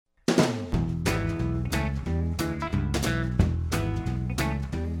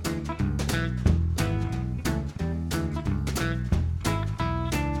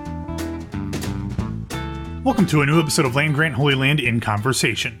Welcome to a new episode of Land Grant Holy Land in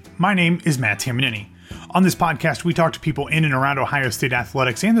Conversation. My name is Matt Tamanini. On this podcast, we talk to people in and around Ohio State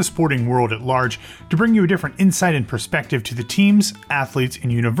athletics and the sporting world at large to bring you a different insight and perspective to the teams, athletes,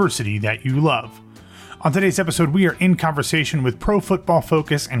 and university that you love. On today's episode, we are in conversation with Pro Football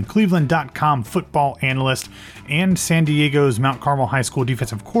Focus and Cleveland.com football analyst and San Diego's Mount Carmel High School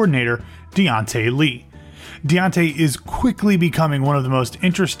defensive coordinator, Deontay Lee. Deontay is quickly becoming one of the most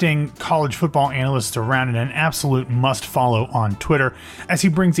interesting college football analysts around and an absolute must-follow on Twitter, as he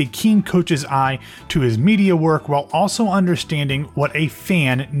brings a keen coach's eye to his media work while also understanding what a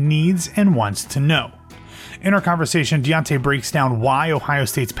fan needs and wants to know. In our conversation, Deontay breaks down why Ohio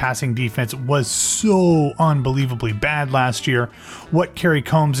State's passing defense was so unbelievably bad last year, what Kerry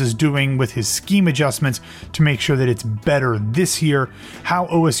Combs is doing with his scheme adjustments to make sure that it's better this year, how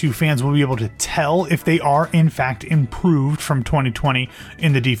OSU fans will be able to tell if they are in fact improved from 2020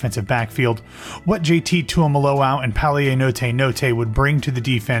 in the defensive backfield, what JT Tuimoloau and Palie Note would bring to the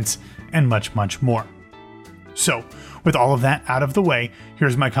defense, and much, much more. So, with all of that out of the way,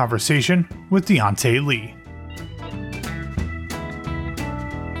 here's my conversation with Deontay Lee.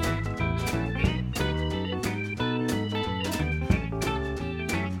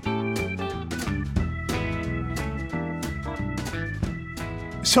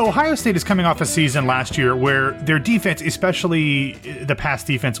 So Ohio State is coming off a season last year where their defense, especially the pass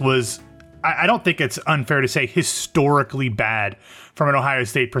defense, was, I don't think it's unfair to say, historically bad from an Ohio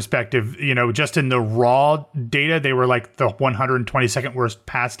State perspective. You know, just in the raw data, they were like the 122nd worst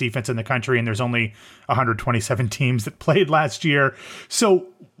pass defense in the country, and there's only 127 teams that played last year. So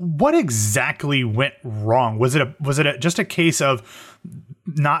what exactly went wrong? Was it just a case of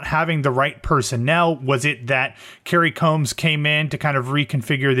not having the right personnel? Was it that Kerry Combs came in to kind of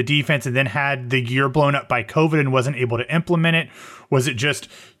reconfigure the defense and then had the year blown up by COVID and wasn't able to implement it? Was it just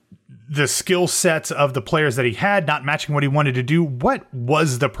the skill sets of the players that he had not matching what he wanted to do? What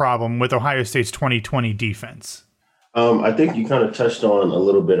was the problem with Ohio State's 2020 defense? I think you kind of touched on a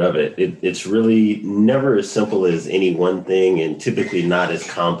little bit of it. It's really never as simple as any one thing, and typically not as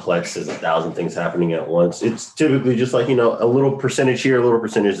complex as 1,000 things happening at once. It's typically just like, a little percentage here, a little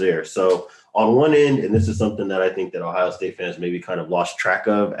percentage there. So on one end, and this is something that I think that Ohio State fans maybe kind of lost track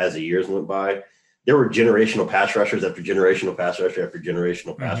of as the years went by, there were generational pass rushers after generational pass rusher after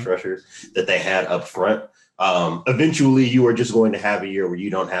generational pass rushers that they had up front. Eventually, you are just going to have a year where you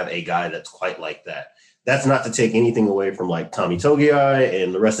don't have a guy that's quite like that. That's not to take anything away from like Tommy Togiai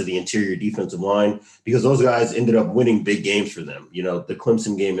and the rest of the interior defensive line, because those guys ended up winning big games for them. The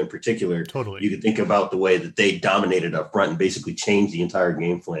Clemson game in particular, Totally. You could think about the way that they dominated up front and basically changed the entire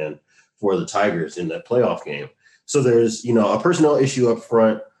game plan for the Tigers in that playoff game. So there's, a personnel issue up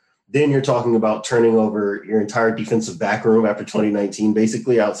front. Then you're talking about turning over your entire defensive back room after 2019,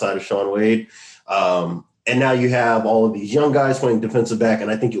 basically outside of Shaun Wade. And now you have all of these young guys playing defensive back.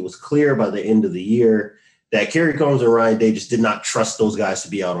 And I think it was clear by the end of the year that Kerry Combs and Ryan Day just did not trust those guys to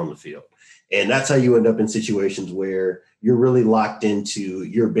be out on the field. And that's how you end up in situations where you're really locked into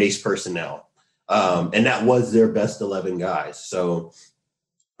your base personnel. And that was their best 11 guys. So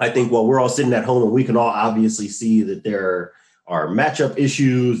I think while we're all sitting at home and we can all obviously see that there are matchup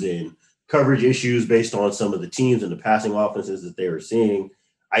issues and coverage issues based on some of the teams and the passing offenses that they were seeing,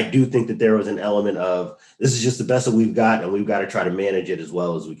 I do think that there was an element of this is just the best that we've got, and we've got to try to manage it as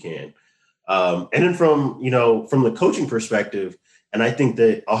well as we can. And then from the coaching perspective, and I think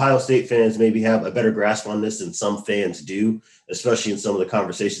that Ohio State fans maybe have a better grasp on this than some fans do, especially in some of the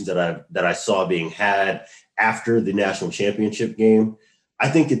conversations that I saw being had after the national championship game. I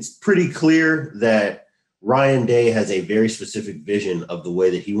think it's pretty clear that Ryan Day has a very specific vision of the way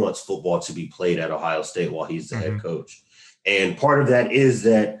that he wants football to be played at Ohio State while he's the head coach. And part of that is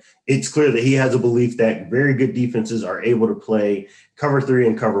that it's clear that he has a belief that very good defenses are able to play cover 3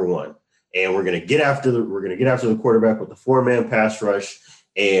 and cover 1. And we're going to get after the quarterback with the 4-man pass rush.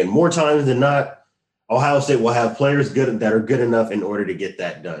 And more times than not, Ohio State will have players that are good enough in order to get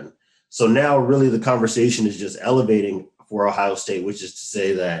that done. So now really the conversation is just elevating for Ohio State, which is to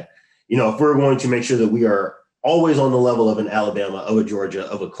say that, if we're going to make sure that we are always on the level of an Alabama, of a Georgia,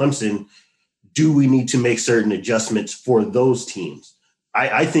 of a Clemson, do we need to make certain adjustments for those teams?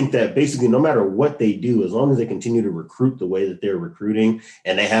 I think that basically no matter what they do, as long as they continue to recruit the way that they're recruiting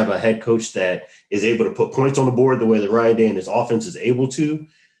and they have a head coach that is able to put points on the board the way that Ryan Day and his offense is able to,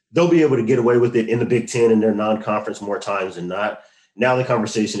 they'll be able to get away with it in the Big Ten and their non-conference more times than not. Now the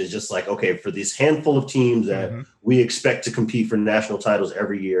conversation is just like, okay, for this handful of teams that we expect to compete for national titles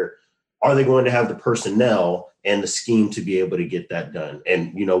every year, are they going to have the personnel and the scheme to be able to get that done?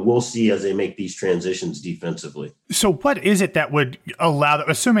 And, we'll see as they make these transitions defensively. So what is it that would allow that,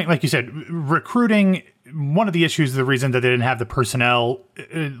 assuming, like you said, recruiting one of the issues, the reason that they didn't have the personnel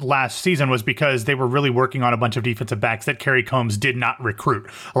last season was because they were really working on a bunch of defensive backs that Kerry Combs did not recruit.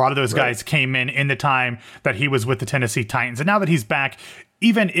 A lot of those guys came in the time that he was with the Tennessee Titans. And now that he's back,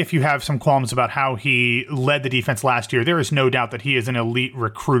 even if you have some qualms about how he led the defense last year, there is no doubt that he is an elite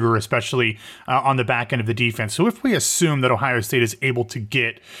recruiter, especially on the back end of the defense. So if we assume that Ohio State is able to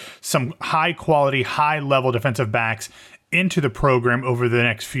get some high quality, high level defensive backs into the program over the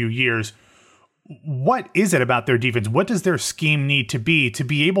next few years, what is it about their defense? What does their scheme need to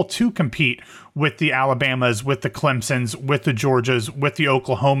be able to compete with the Alabamas, with the Clemsons, with the Georgias, with the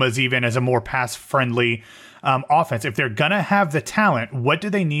Oklahomas, even as a more pass-friendly offense? If they're going to have the talent, what do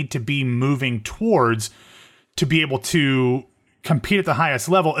they need to be moving towards to be able to compete at the highest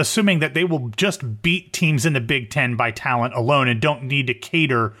level, assuming that they will just beat teams in the Big Ten by talent alone and don't need to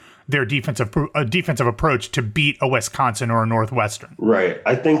cater their defensive approach to beat a Wisconsin or a Northwestern? Right.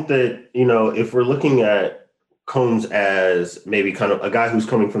 I think that, if we're looking at Combs as maybe kind of a guy who's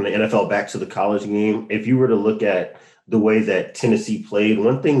coming from the NFL back to the college game, if you were to look at the way that Tennessee played,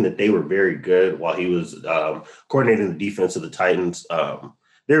 one thing that they were very good while he was coordinating the defense of the Titans,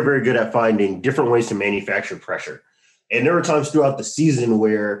 they were very good at finding different ways to manufacture pressure. And there were times throughout the season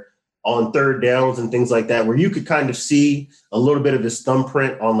where on third downs and things like that, where you could kind of see a little bit of his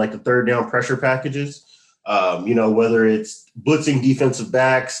thumbprint on like the third down pressure packages, whether it's blitzing defensive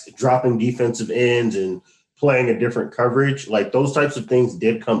backs, dropping defensive ends, and playing a different coverage, like those types of things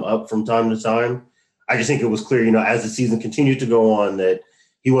did come up from time to time. I just think it was clear, as the season continued to go on, that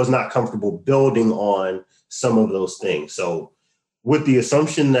he was not comfortable building on some of those things. So with the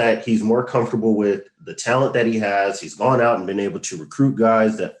assumption that he's more comfortable with the talent that he has, he's gone out and been able to recruit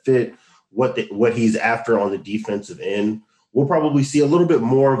guys that fit what he's after on the defensive end, we'll probably see a little bit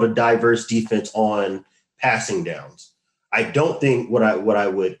more of a diverse defense on passing downs. I don't think what I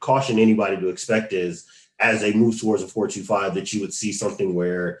would caution anybody to expect is, as they move towards a 4-2-5, that you would see something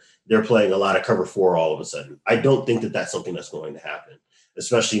where they're playing a lot of cover 4 all of a sudden. I don't think that that's something that's going to happen,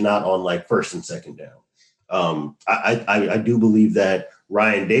 especially not on like first and second down. I do believe that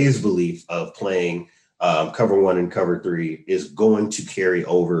Ryan Day's belief of playing cover 1 and cover 3 is going to carry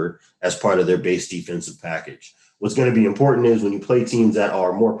over as part of their base defensive package. What's going to be important is when you play teams that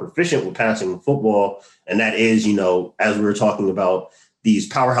are more proficient with passing the football, and that is, as we were talking about, these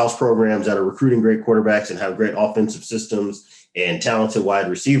powerhouse programs that are recruiting great quarterbacks and have great offensive systems and talented wide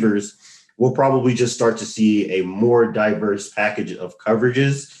receivers, we'll probably just start to see a more diverse package of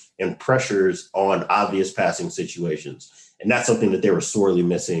coverages and pressures on obvious passing situations. And that's something that they were sorely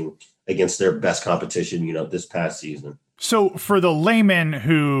missing against their best competition, this past season. So for the laymen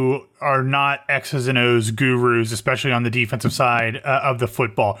who are not X's and O's gurus, especially on the defensive side of the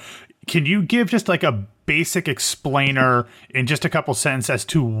football, can you give just like a basic explainer in just a couple sentences as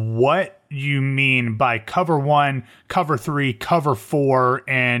to what you mean by cover 1, cover 3, cover 4,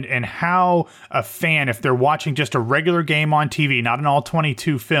 and how a fan, if they're watching just a regular game on TV, not an all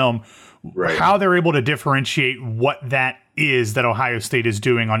 22 film, right, how they're able to differentiate what that is that Ohio State is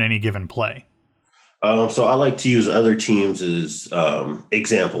doing on any given play? So I like to use other teams as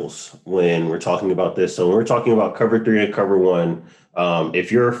examples when we're talking about this. So when we're talking about cover 3 and cover 1,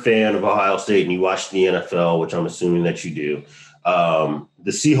 if you're a fan of Ohio State and you watch the NFL, which I'm assuming that you do,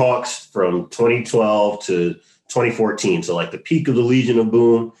 the Seahawks from 2012 to 2014, so like the peak of the Legion of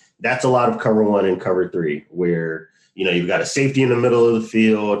Boom, that's a lot of cover 1 and cover 3, where, you've got a safety in the middle of the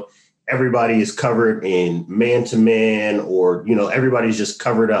field. Everybody is covered in man-to-man, or, everybody's just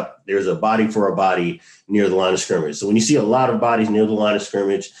covered up. There's a body for a body near the line of scrimmage. So when you see a lot of bodies near the line of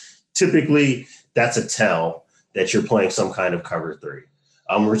scrimmage, typically that's a tell that you're playing some kind of cover 3.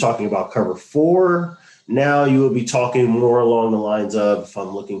 We're talking about cover 4. Now you will be talking more along the lines of, if I'm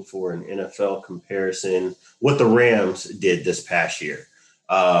looking for an NFL comparison, what the Rams did this past year.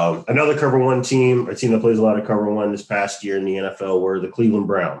 Another cover 1 team, a team that plays a lot of cover 1 this past year in the NFL, were the Cleveland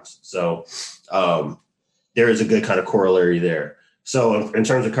Browns. So there is a good kind of corollary there. So in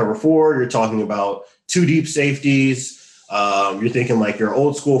terms of cover 4, you're talking about 2 deep safeties. You're thinking like your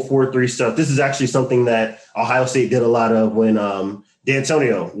old school 4-3 stuff. This is actually something that Ohio State did a lot of when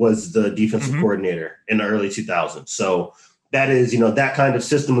D'Antonio was the defensive coordinator in the early 2000s. So that is, that kind of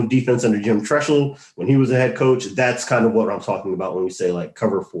system of defense under Jim Tressel when he was a head coach. That's kind of what I'm talking about when we say like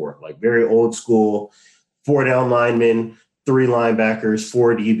cover 4, like very old school 4 down linemen, 3 linebackers,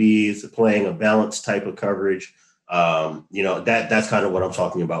 4 DBs playing a balanced type of coverage. That's kind of what I'm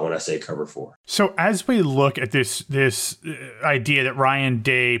talking about when I say cover 4. So as we look at this idea that Ryan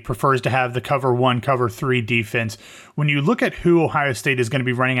Day prefers to have the cover 1, cover 3 defense, when you look at who Ohio State is going to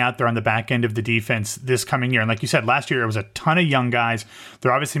be running out there on the back end of the defense this coming year, and like you said, last year it was a ton of young guys.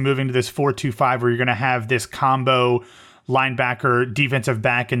 They're obviously moving to this 4-2-5 where you're going to have this combo linebacker, defensive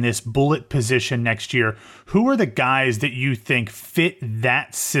back in this bullet position next year. Who are the guys that you think fit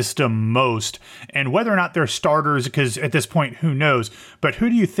that system most? And whether or not they're starters, because at this point, who knows? But who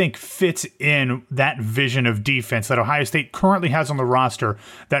do you think fits in that vision of defense that Ohio State currently has on the roster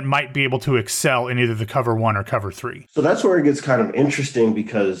that might be able to excel in either the cover 1 or cover 3? So that's where it gets kind of interesting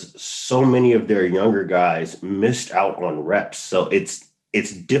because so many of their younger guys missed out on reps. So it's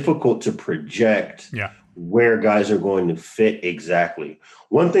difficult to project where guys are going to fit exactly.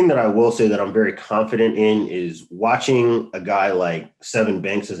 One thing that I will say that I'm very confident in is watching a guy like Sevyn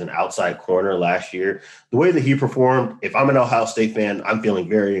Banks as an outside corner last year. The way that he performed, if I'm an Ohio State fan, I'm feeling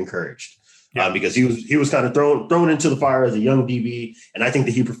very encouraged because he was kind of thrown into the fire as a young DB, and I think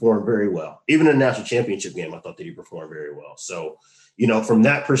that he performed very well. Even in the national championship game, I thought that he performed very well. So, from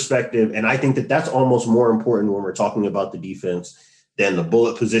that perspective, and I think that that's almost more important when we're talking about the defense than the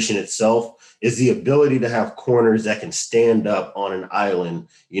bullet position itself, is the ability to have corners that can stand up on an island,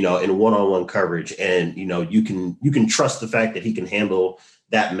 in one-on-one coverage. And, you can trust the fact that he can handle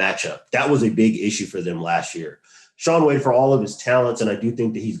that matchup. That was a big issue for them last year. Shaun Wade, for all of his talents, and I do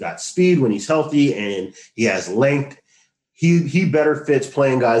think that he's got speed when he's healthy and he has length, he better fits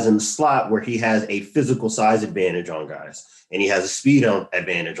playing guys in the slot where he has a physical size advantage on guys, and he has a speed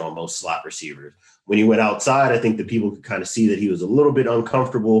advantage on most slot receivers. When he went outside, I think that people could kind of see that he was a little bit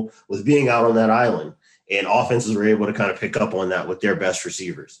uncomfortable with being out on that island, and offenses were able to kind of pick up on that with their best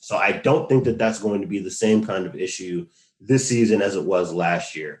receivers. So I don't think that that's going to be the same kind of issue this season as it was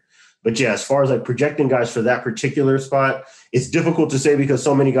last year. But yeah, as far as like projecting guys for that particular spot, it's difficult to say because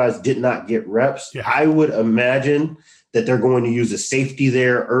so many guys did not get reps. Yeah. I would imagine that they're going to use a safety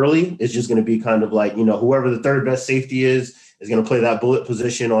there early. It's just going to be kind of like, whoever the third best safety is going to play that bullet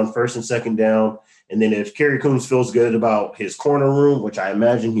position on first and second down. And then if Kerry Coombs feels good about his corner room, which I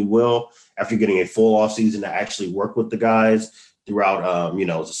imagine he will, after getting a full offseason to actually work with the guys throughout,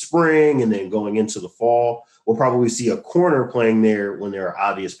 the spring and then going into the fall, we'll probably see a corner playing there when there are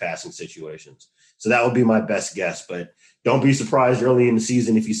obvious passing situations. So that would be my best guess. But don't be surprised early in the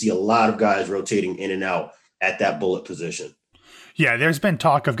season if you see a lot of guys rotating in and out at that bullet position. Yeah, there's been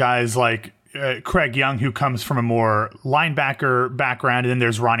talk of guys like Craig Young, who comes from a more linebacker background, and then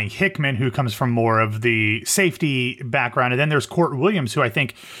there's Ronnie Hickman, who comes from more of the safety background, and then there's Court Williams, who I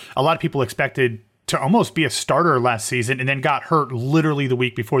think a lot of people expected to almost be a starter last season and then got hurt literally the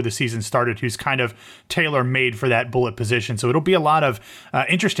week before the season started, who's kind of tailor-made for that bullet position. So it'll be a lot of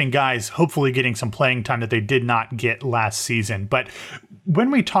interesting guys hopefully getting some playing time that they did not get last season. But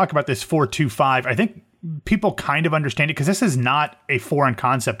when we talk about this 4-2-5, I think people kind of understand it because this is not a foreign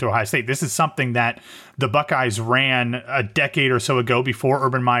concept to Ohio State. This is something that the Buckeyes ran a decade or so ago before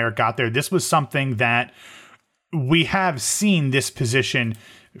Urban Meyer got there. This was something that we have seen this position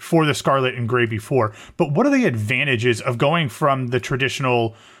for the Scarlet and Gray before. But what are the advantages of going from the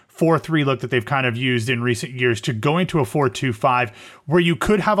traditional 4-3 look that they've kind of used in recent years to going to a 4-2-5 where you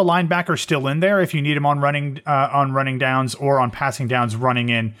could have a linebacker still in there if you need him on running downs or on passing downs, running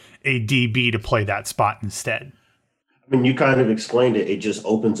in a DB to play that spot instead? I mean, you kind of explained it. It just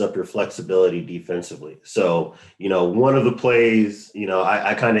opens up your flexibility defensively. So, one of the plays,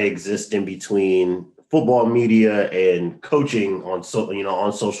 I kind of exist in between football media and coaching on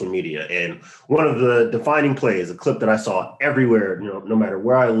social media. And one of the defining plays, a clip that I saw everywhere, no matter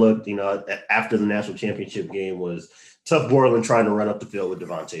where I looked, after the national championship game, was Tuf Borland trying to run up the field with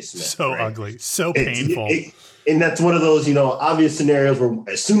Devontae Smith. So right? Ugly, so painful. And that's one of those, obvious scenarios where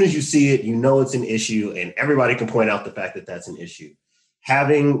as soon as you see it, it's an issue and everybody can point out the fact that that's an issue.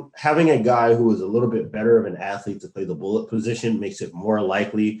 Having a guy who is a little bit better of an athlete to play the bullet position makes it more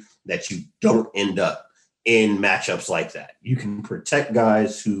likely that you don't end up in matchups like that. You can protect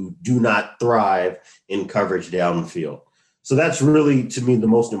guys who do not thrive in coverage down the field. So that's really, to me, the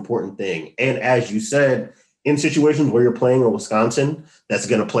most important thing. And as you said, in situations where you're playing in Wisconsin, that's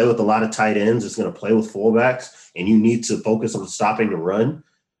going to play with a lot of tight ends, it's going to play with fullbacks, and you need to focus on stopping the run,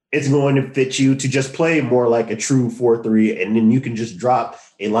 it's going to fit you to just play more like a true 4-3, and then you can just drop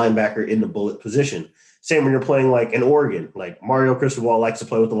a linebacker in the bullet position. Same when you're playing like in Oregon, like Mario Cristobal likes to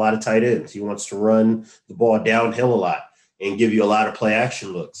play with a lot of tight ends. He wants to run the ball downhill a lot and give you a lot of play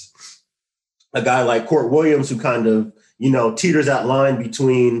action looks. A guy like Court Williams, who kind of, teeters that line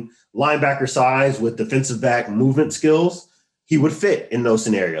between linebacker size with defensive back movement skills, he would fit in those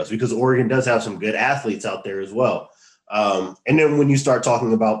scenarios because Oregon does have some good athletes out there as well. And then when you start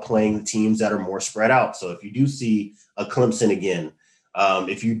talking about playing the teams that are more spread out, so if you do see a Clemson again,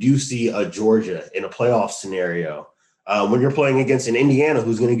 if you do see a Georgia in a playoff scenario, when you're playing against an Indiana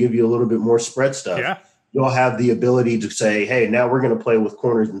who's going to give you a little bit more spread stuff, you'll have the ability to say, hey, now we're going to play with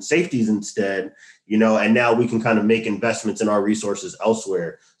corners and safeties instead, and now we can kind of make investments in our resources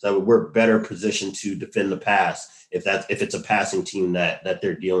elsewhere so that we're better positioned to defend the pass if it's a passing team that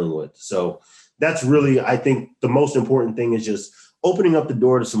they're dealing with. So that's really, I think the most important thing is just opening up the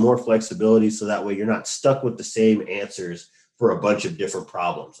door to some more flexibility so that way you're not stuck with the same answers for a bunch of different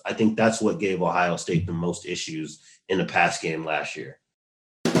problems. I think that's what gave Ohio State the most issues in the pass game last year.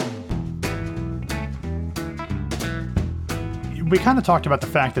 We kind of talked about the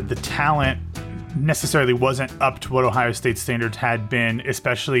fact that the talent necessarily wasn't up to what Ohio State standards had been,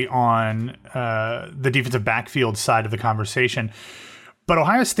 especially on the defensive backfield side of the conversation. But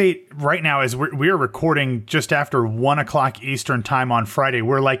Ohio State right now, as we are recording just after 1 o'clock Eastern time on Friday,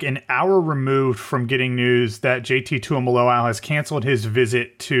 we're like an hour removed from getting news that JT Tuimoloau has canceled his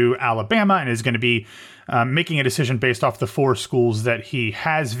visit to Alabama and is going to be making a decision based off the 4 schools that he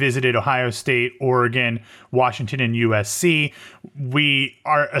has visited: Ohio State, Oregon, Washington, and USC. We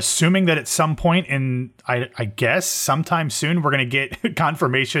are assuming that at some point in, I guess, sometime soon, we're going to get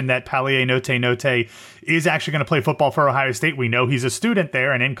confirmation that Palaie Note is actually going to play football for Ohio State. We know he's a student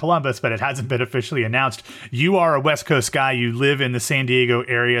there and in Columbus, but it hasn't been officially announced. You are a West Coast guy. You live in the San Diego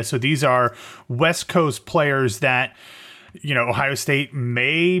area. So these are West Coast players that Ohio State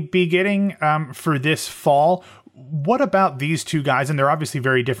may be getting for this fall. What about these two guys? And they're obviously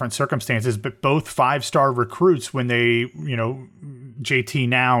very different circumstances, but both 5-star recruits when they, JT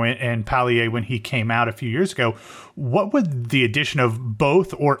now and Palaie when he came out a few years ago. What would the addition of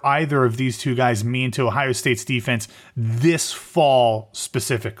both or either of these two guys mean to Ohio State's defense this fall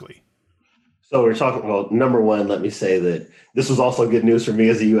specifically? So we're talking, well, number one, let me say that this was also good news for me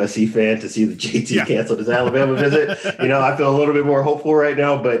as a USC fan to see the JT canceled his Alabama visit. I feel a little bit more hopeful right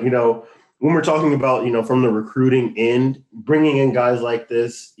now, but, when we're talking about, from the recruiting end, bringing in guys like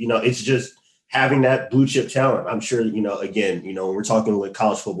this, it's just having that blue chip talent. I'm sure, again, when we're talking with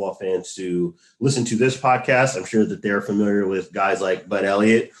college football fans who listen to this podcast, I'm sure that they're familiar with guys like Bud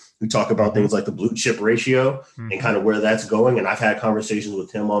Elliott, who talk about things like the blue chip ratio and kind of where that's going. And I've had conversations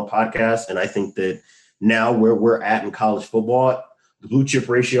with him on podcasts. And I think that now where we're at in college football, the blue chip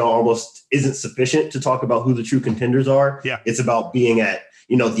ratio almost isn't sufficient to talk about who the true contenders are. Yeah. It's about being at,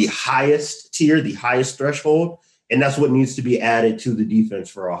 the highest tier, the highest threshold. And that's what needs to be added to the defense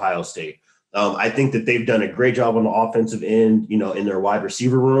for Ohio State. I think that they've done a great job on the offensive end, in their wide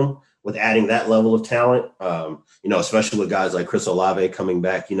receiver room with adding that level of talent, especially with guys like Chris Olave coming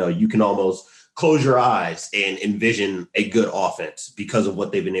back. You can almost close your eyes and envision a good offense because of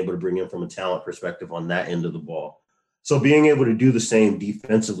what they've been able to bring in from a talent perspective on that end of the ball. So being able to do the same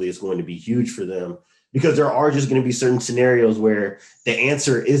defensively is going to be huge for them because there are just going to be certain scenarios where the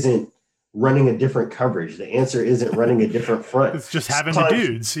answer isn't running a different coverage. The answer isn't running a different front. It's just having the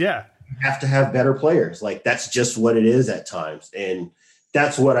dudes. Yeah. You have to have better players. Like that's just what it is at times. And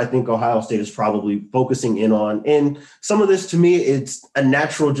that's what I think Ohio State is probably focusing in on. And some of this, to me, it's a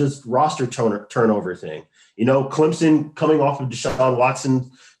natural just roster turnover thing. Clemson coming off of Deshaun Watson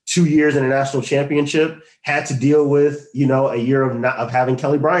 2 years in a national championship had to deal with, a year of having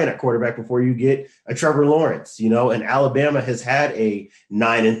Kelly Bryant at quarterback before you get a Trevor Lawrence, and Alabama has had a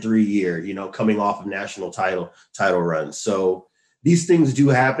 9-3 year, coming off of national title runs. So these things do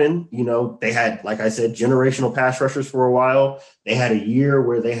happen. They had, like I said, generational pass rushers for a while. They had a year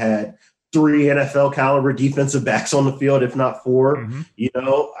where they had 3 NFL caliber defensive backs on the field, if not 4,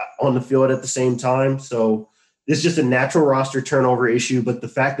 on the field at the same time. So it's just a natural roster turnover issue. But the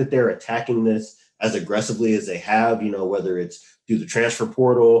fact that they're attacking this as aggressively as they have, whether it's through the transfer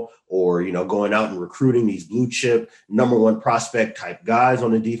portal or, going out and recruiting these blue chip number 1 prospect type guys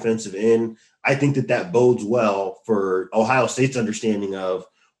on the defensive end, I think that bodes well for Ohio State's understanding of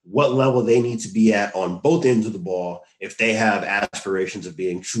what level they need to be at on both ends of the ball if they have aspirations of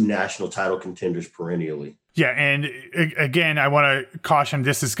being true national title contenders perennially. Yeah, and again, I want to caution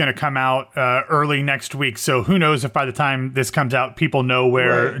this is going to come out early next week, so who knows if by the time this comes out, people know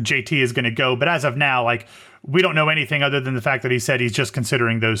where JT is going to go. But as of now, we don't know anything other than the fact that he said he's just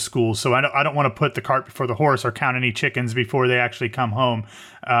considering those schools. So I don't want to put the cart before the horse or count any chickens before they actually come home.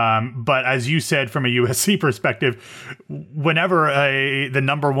 But as you said, from a USC perspective, whenever the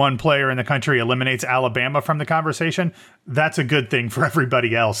number 1 player in the country eliminates Alabama from the conversation, that's a good thing for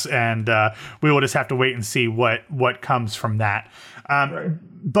everybody else. And we will just have to wait and see what comes from that.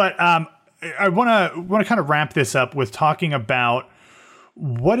 But I want to kind of wrap this up with talking about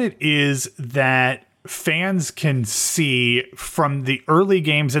what it is that fans can see from the early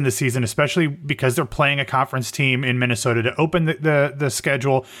games in the season, especially because they're playing a conference team in Minnesota to open the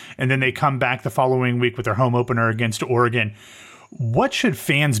schedule, and then they come back the following week with their home opener against Oregon. What should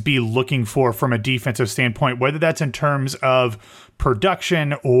fans be looking for from a defensive standpoint, whether that's in terms of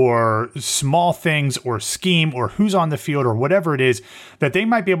production or small things or scheme or who's on the field or whatever it is, that they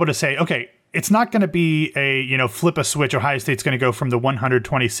might be able to say, okay, it's not going to be a, flip a switch. Ohio State's going to go from the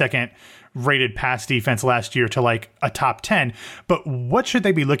 122nd rated pass defense last year to like a top 10. But what should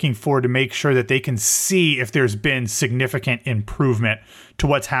they be looking for to make sure that they can see if there's been significant improvement to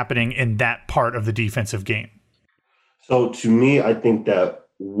what's happening in that part of the defensive game? So to me, I think that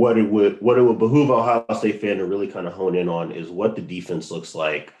what it would behoove an Ohio State fan to really kind of hone in on is what the defense looks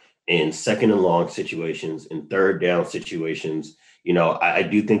like in second and long situations, in third down situations. I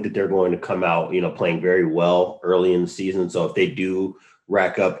do think that they're going to come out, playing very well early in the season. So if they do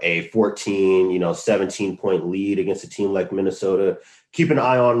rack up a 14, 17-point lead against a team like Minnesota, keep an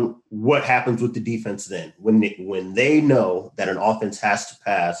eye on what happens with the defense then when they know that an offense has to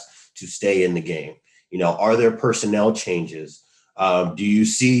pass to stay in the game. Are there personnel changes? Do you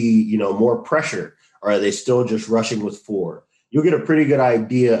see, more pressure? Or are they still just rushing with four? You'll get a pretty good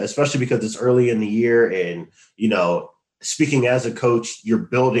idea, especially because it's early in the year and, speaking as a coach, you're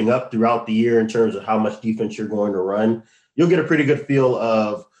building up throughout the year in terms of how much defense you're going to run. You'll get a pretty good feel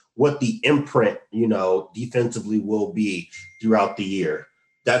of what the imprint, defensively will be throughout the year.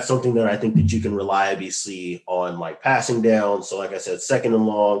 That's something that I think that you can reliably see on like passing down. So like I said, second and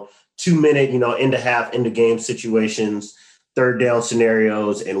long, 2 minute, into half, into game situations, third down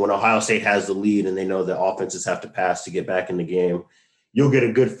scenarios. And when Ohio State has the lead and they know that offenses have to pass to get back in the game, you'll get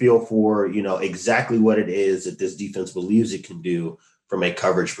a good feel for, exactly what it is that this defense believes it can do from a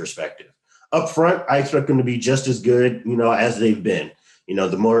coverage perspective. Up front, I expect them to be just as good, as they've been.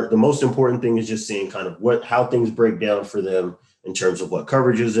 The most important thing is just seeing kind of how things break down for them in terms of what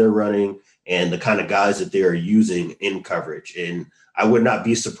coverages they're running and the kind of guys that they are using in coverage. And I would not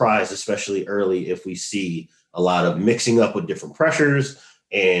be surprised, especially early, if we see a lot of mixing up with different pressures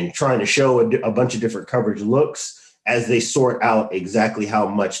and trying to show a bunch of different coverage looks as they sort out exactly how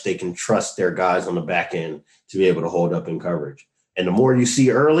much they can trust their guys on the back end to be able to hold up in coverage. And the more you see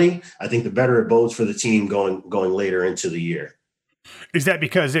early, I think the better it bodes for the team going later into the year. Is that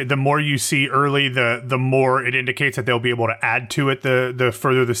because the more you see early, the more it indicates that they'll be able to add to it the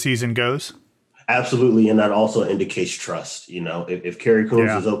further the season goes? Absolutely. And that also indicates trust. If Kerry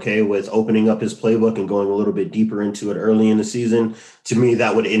Coombs is okay with opening up his playbook and going a little bit deeper into it early in the season, to me,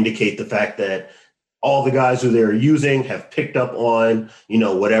 that would indicate the fact that all the guys who they're using have picked up on,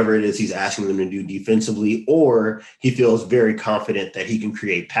 whatever it is he's asking them to do defensively, or he feels very confident that he can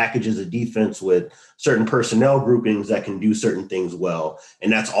create packages of defense with certain personnel groupings that can do certain things well.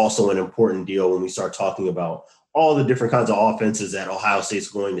 And that's also an important deal when we start talking about all the different kinds of offenses that Ohio State's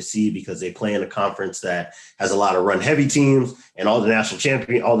going to see, because they play in a conference that has a lot of run heavy teams, and all the national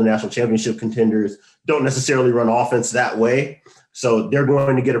championship contenders don't necessarily run offense that way. So they're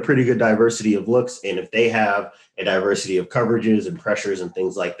going to get a pretty good diversity of looks. And if they have a diversity of coverages and pressures and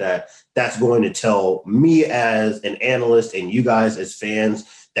things like that, that's going to tell me as an analyst and you guys as fans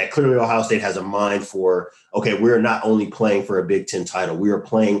that clearly Ohio State has a mind for, okay, we're not only playing for a Big Ten title, we are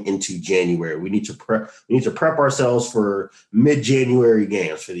playing into January. We need to prep ourselves for mid-January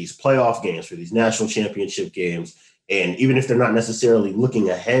games, for these playoff games, for these national championship games. And even if they're not necessarily looking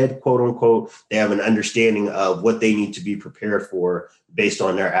ahead, quote unquote, they have an understanding of what they need to be prepared for based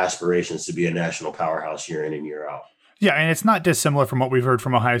on their aspirations to be a national powerhouse year in and year out. Yeah, and it's not dissimilar from what we've heard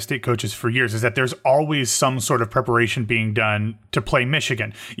from Ohio State coaches for years, is that there's always some sort of preparation being done to play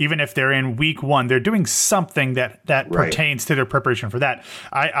Michigan. Even if they're in week one, they're doing something that right. pertains to their preparation for that.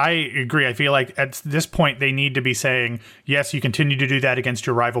 I agree. I feel like at this point, they need to be saying, yes, you continue to do that against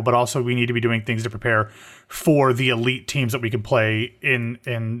your rival, but also we need to be doing things to prepare for the elite teams that we can play in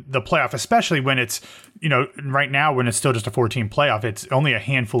the playoff, especially when it's, right now when it's still just a 4-team playoff, it's only a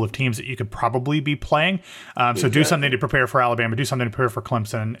handful of teams that you could probably be playing. So do something to prepare for Alabama, do something to prepare for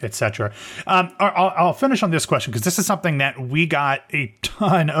Clemson, etc. I'll finish on this question because this is something that we got a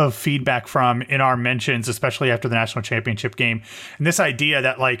ton of feedback from in our mentions, especially after the national championship game. And this idea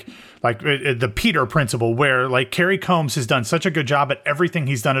that like the Peter principle, where like Kerry Coombs has done such a good job at everything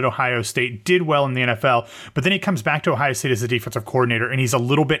he's done at Ohio State, did well in the NFL, but then he comes back to Ohio State as the defensive coordinator and he's a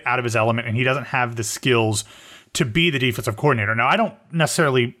little bit out of his element and he doesn't have the skills to be the defensive coordinator. Now, I don't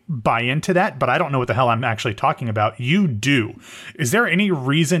necessarily buy into that, but I don't know what the hell I'm actually talking about. You do. Is there any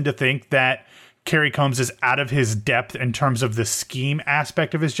reason to think that Kerry Combs is out of his depth in terms of the scheme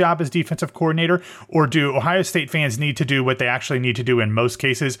aspect of his job as defensive coordinator? Or do Ohio State fans need to do what they actually need to do in most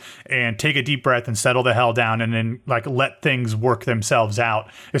cases and take a deep breath and settle the hell down and then let things work themselves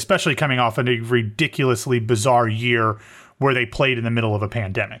out, especially coming off of a ridiculously bizarre year where they played in the middle of a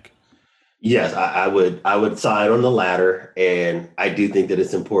pandemic? Yes, I would side on the latter. And I do think that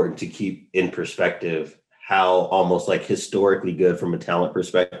it's important to keep in perspective how almost historically good from a talent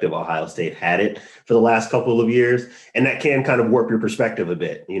perspective Ohio State had it for the last couple of years. And that can kind of warp your perspective a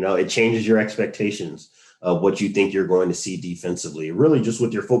bit. It changes your expectations of what you think you're going to see defensively, really just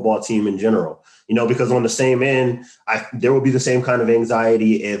with your football team in general. Because on the same end, there will be the same kind of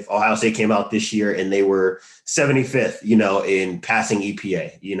anxiety if Ohio State came out this year and they were 75th, in passing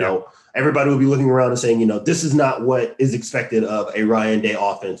EPA, Everybody will be looking around and saying, this is not what is expected of a Ryan Day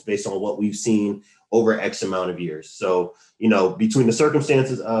offense based on what we've seen over X amount of years. So, between the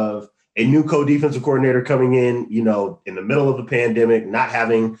circumstances of a new co-defensive coordinator coming in, in the middle of the pandemic, not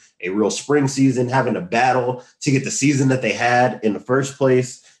having a real spring season, having to battle to get the season that they had in the first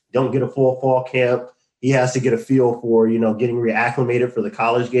place, don't get a full fall camp. He has to get a feel for, getting reacclimated for the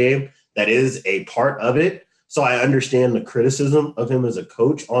college game. That is a part of it. So I understand the criticism of him as a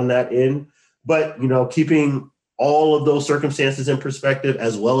coach on that end, but, keeping all of those circumstances in perspective,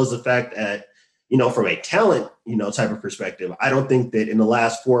 as well as the fact that, from a talent, type of perspective, I don't think that in the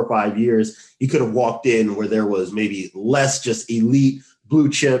last 4 or 5 years, he could have walked in where there was maybe less just elite blue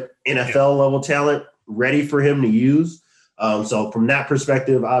chip NFL level talent ready for him to use. So from that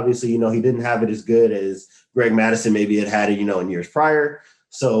perspective, obviously, he didn't have it as good as Greg Madison maybe had it, in years prior.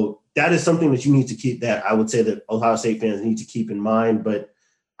 So that is something that you need to keep, that I would say that Ohio State fans need to keep in mind. But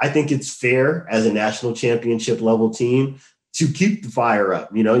I think it's fair as a national championship level team to keep the fire up.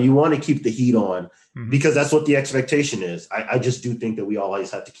 You want to keep the heat on because that's what the expectation is. I just do think that we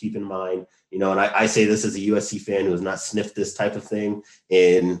always have to keep in mind, and I say this as a USC fan who has not sniffed this type of thing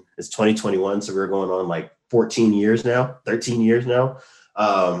it's 2021. So we're going on 13 years now, that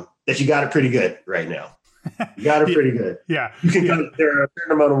you got it pretty good right now. You got it pretty good. Yeah. You can there are a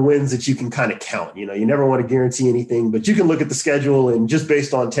certain amount of wins that you can kind of count. You never want to guarantee anything, but you can look at the schedule and just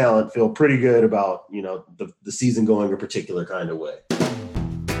based on talent, feel pretty good about, the season going a particular kind of way.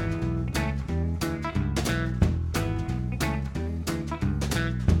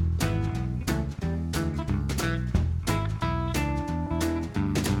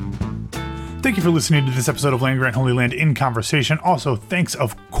 Thank you for listening to this episode of Land Grant Holy Land in Conversation. Also, thanks,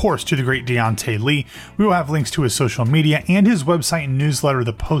 of course, to the great Deontay Lee. We will have links to his social media and his website and newsletter,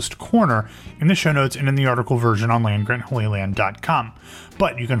 The Post Corner, in the show notes and in the article version on landgrantholyland.com.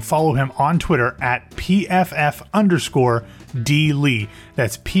 But you can follow him on Twitter at PFF_DLee.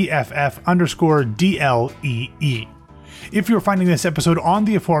 That's PFF_DLEE. If you're finding this episode on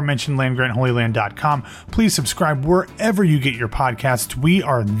the aforementioned landgrantholyland.com, please subscribe wherever you get your podcasts. We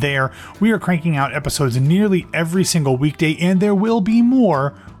are there. We are cranking out episodes nearly every single weekday, and there will be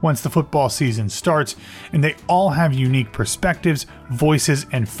more once the football season starts. And they all have unique perspectives, voices,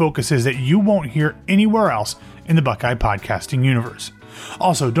 and focuses that you won't hear anywhere else in the Buckeye podcasting universe.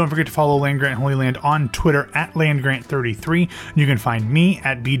 Also, don't forget to follow Land Grant Holy Land on Twitter at LandGrant33. You can find me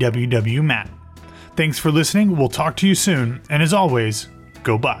at BWWMatt. Thanks for listening. We'll talk to you soon. And as always,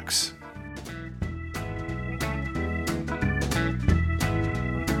 go Bucks.